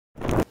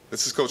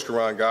This is Coach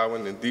Karan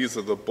Godwin, and these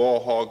are the ball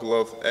hog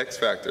glove X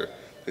Factor.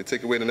 They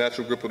take away the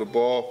natural grip of the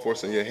ball,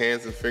 forcing your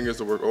hands and fingers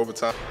to work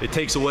overtime. It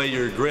takes away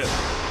your grip.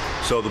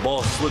 So the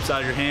ball slips out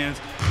of your hands.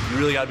 You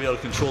really got to be able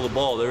to control the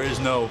ball. There is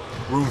no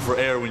room for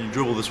error when you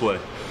dribble this way.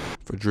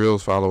 For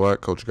drills, follow at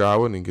Coach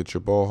Godwin and get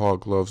your ball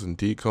hog gloves and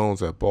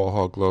D-cones at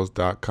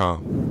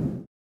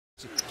ballhoggloves.com.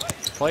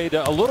 Played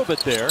a little bit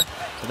there,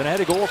 and then had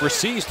to go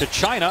overseas to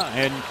China,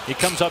 and he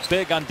comes up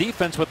big on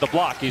defense with the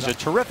block. He's a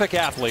terrific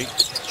athlete.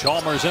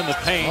 Chalmers in the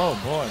paint. Oh,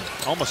 boy.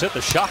 Almost hit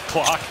the shot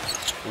clock.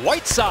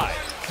 Whiteside.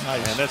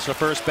 Nice. And that's the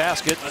first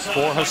basket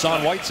for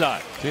Hassan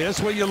Whiteside. See, that's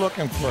what you're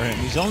looking for him.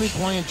 He's only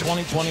playing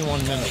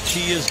 20-21 minutes.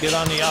 Key is get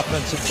on the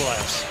offensive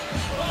glass.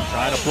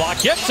 Trying to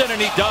block Gibson, and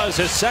he does.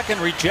 His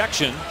second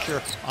rejection.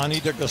 Sure. On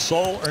either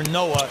Gasol or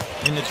Noah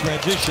in the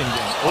transition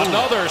game.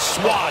 Another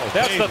swat.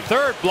 That's the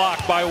third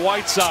block by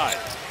Whiteside.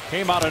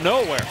 Came out of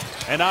nowhere.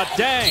 And now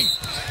Dang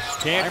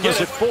can't get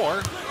it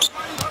for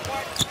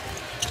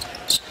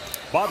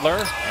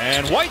Butler.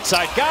 And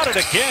Whiteside got it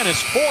again,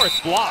 his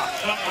fourth block.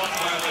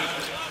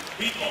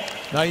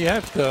 Now you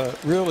have to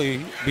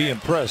really be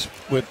impressed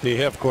with the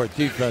half-court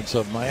defense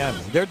of Miami.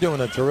 They're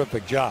doing a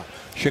terrific job.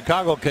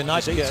 Chicago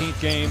cannot get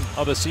 18th game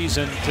of the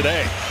season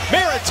today.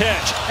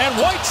 Miritich, and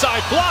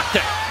Whiteside blocked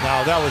it.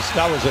 Now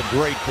that was a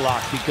great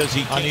block because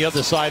he on the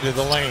other side of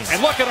the lane.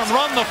 And look at him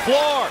run the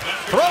floor.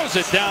 Throws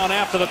it down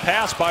after the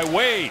pass by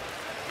Wade.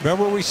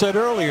 Remember what we said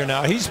earlier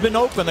now, he's been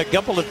open a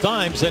couple of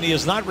times and he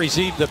has not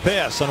received the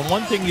pass. And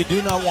one thing you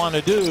do not want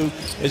to do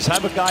is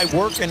have a guy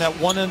working at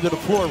one end of the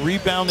floor,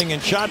 rebounding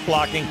and shot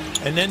blocking,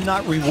 and then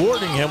not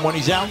rewarding him when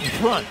he's out in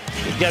front.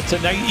 He gets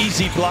a nice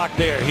easy block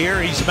there.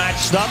 Here he's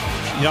matched up.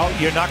 You know,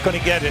 you're not going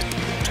to get it.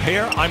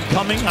 Here, I'm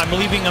coming, I'm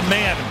leaving a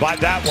man. By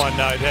that one,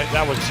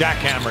 that was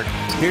jackhammered.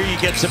 Here he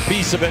gets a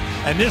piece of it,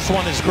 and this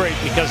one is great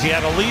because he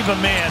had to leave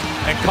a man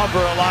and cover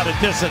a lot of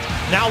distance.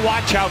 Now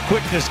watch how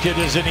quick this kid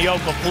is in the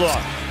open floor.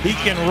 He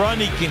can run,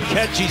 he can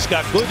catch, he's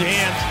got good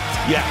hands.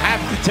 You have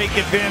to take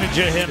advantage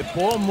of him. The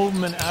ball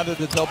movement out of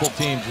the double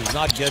teams is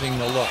not getting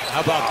the look.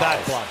 How about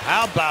that block?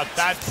 How about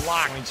that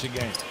block? Points a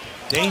game.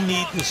 They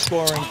need the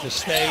scoring to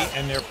stay,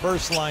 and their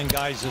first line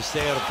guys to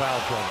stay out of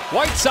foul trouble.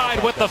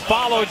 Whiteside with the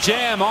follow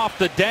jam off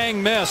the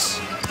Dang miss.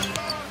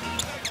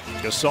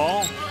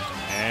 Gasol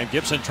and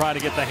Gibson trying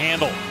to get the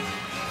handle.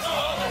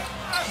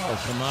 Oh,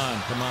 come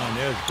on.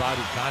 There's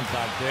body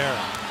contact there.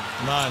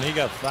 Come on, he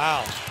got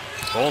fouled.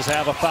 Bulls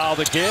have a foul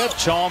to give.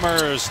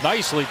 Chalmers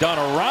nicely done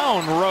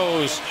around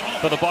Rose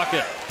for the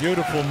bucket.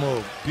 Beautiful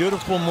move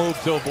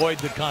to avoid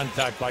the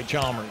contact by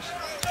Chalmers.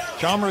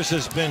 Chalmers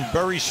has been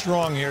very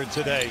strong here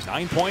today.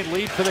 9-point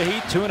lead for the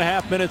Heat,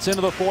 2.5 minutes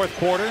into the fourth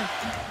quarter.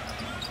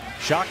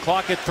 Shot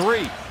clock at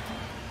 3.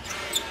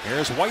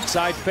 Here's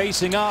Whiteside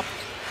facing up.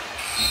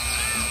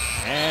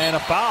 And a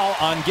foul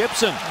on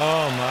Gibson.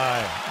 Oh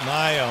my.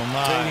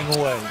 Fading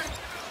away.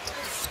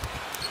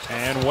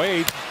 And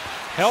Wade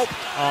helped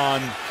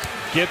on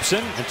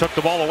Gibson and took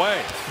the ball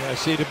away. Yeah,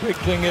 see, the big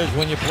thing is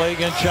when you play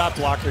against shot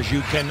blockers,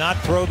 you cannot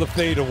throw the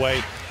fade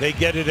away. They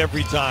get it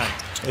every time.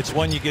 It's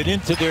when you get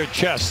into their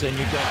chest and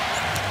you get.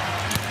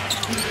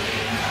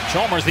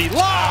 Chalmers the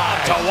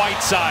lob to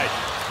Whiteside.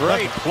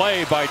 Great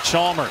play by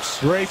Chalmers.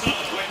 Great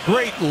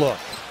look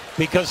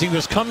because he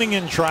was coming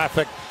in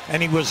traffic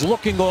and he was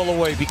looking all the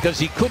way because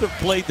he could have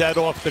played that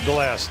off the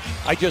glass.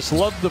 I just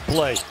love the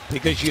play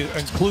because you're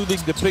including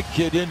the big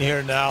kid in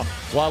here now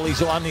while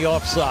he's on the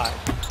offside.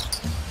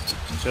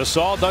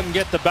 Gasol doesn't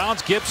get the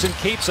bounce. Gibson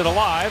keeps it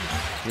alive.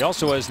 He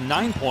also has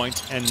 9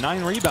 points and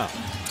 9 rebounds.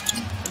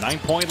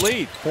 9-point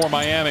lead for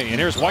Miami. And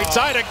here's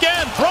Whiteside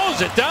again. Throws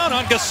it down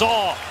on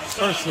Gasol.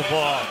 First of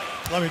all,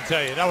 let me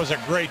tell you, that was a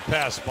great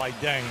pass by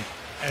Deng.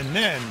 And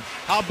then,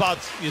 how about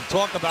you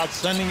talk about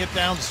sending it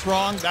down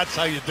strong? That's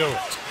how you do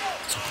it.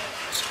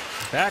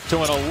 Back to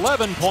an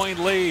 11-point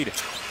lead.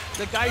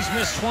 The guys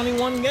missed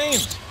 21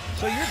 games.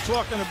 So you're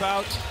talking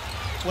about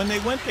when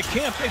they went to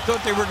camp, they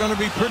thought they were going to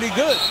be pretty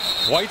good.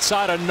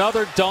 Whiteside,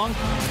 another dunk.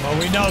 Well,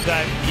 we know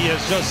that he has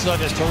just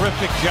done a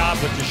terrific job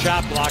with the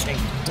shot blocking,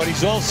 but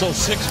he's also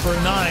 6 for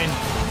 9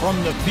 from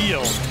the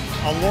field,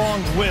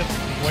 along with,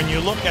 when you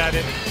look at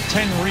it,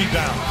 10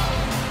 rebounds.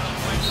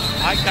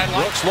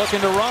 Brooks looking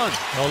to run.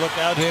 Oh, look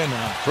out here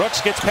now. Brooks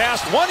gets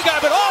past one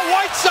guy, but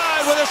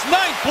Whiteside with his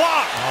 9th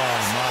block.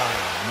 Oh,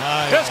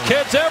 my. This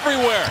kid's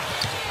everywhere.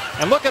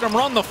 And look at him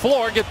run the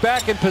floor, get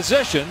back in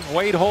position.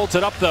 Wade holds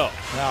it up, though.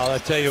 Now, I'll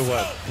tell you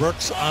what,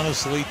 Brooks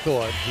honestly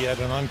thought he had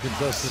an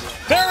uncontested.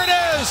 There it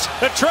is,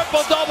 the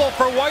triple-double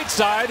for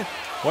Whiteside.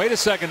 Wait a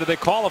second, did they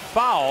call a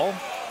foul?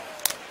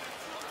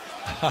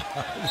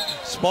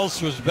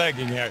 Spolster's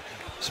begging here.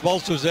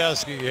 Spolster's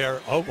asking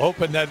here,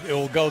 hoping that it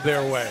will go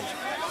their way.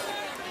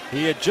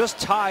 He had just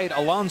tied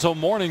Alonzo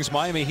Mourning's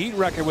Miami Heat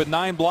record with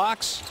 9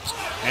 blocks,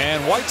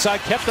 and Whiteside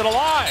kept it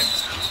alive.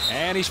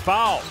 And he's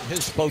fouled.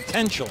 His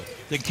potential.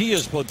 The key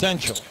is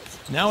potential.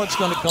 Now it's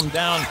going to come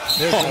down.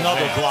 There's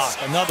another block.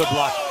 Another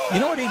block. You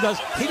know what he does?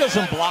 He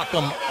doesn't block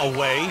them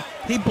away.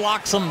 He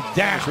blocks them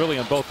down. It's really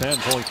on both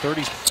ends. Only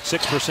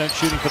 36%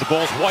 shooting for the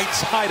Bulls.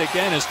 Whiteside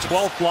again, his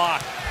 12th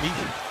block.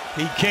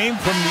 He came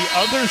from the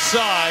other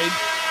side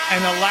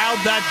and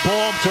allowed that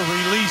ball to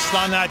release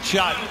on that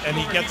shot, and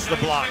he gets the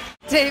block.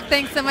 Dave,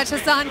 thanks so much,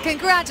 Hassan.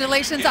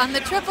 Congratulations on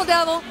the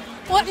triple-double.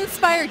 What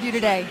inspired you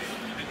today?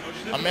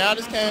 I mean, I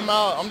just came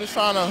out. I'm just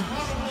trying to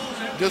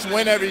just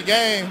win every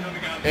game,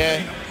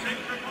 and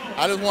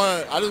I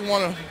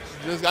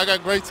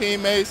got great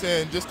teammates,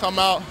 and just come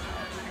out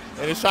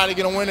and just try to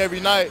get a win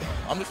every night.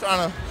 I'm just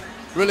trying to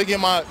really get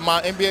my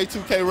NBA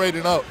 2K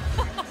rating up.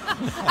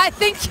 I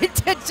think you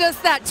did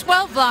just that.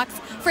 12 blocks,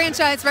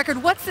 franchise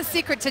record. What's the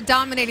secret to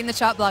dominating the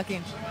shot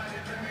blocking?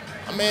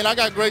 I mean, I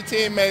got great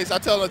teammates. I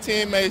tell the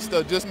teammates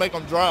to just make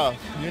them drive,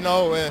 you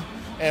know,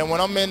 and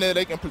when I'm in there,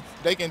 they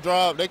can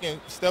drive, they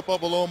can step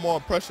up a little more,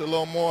 pressure a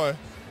little more.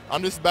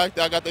 I'm just back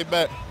there. I got their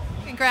back.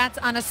 Congrats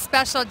on a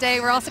special day.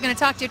 We're also going to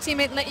talk to your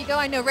teammate and let you go.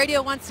 I know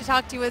radio wants to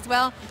talk to you as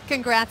well.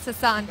 Congrats,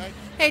 Hassan.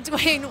 Hey,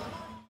 Dwayne.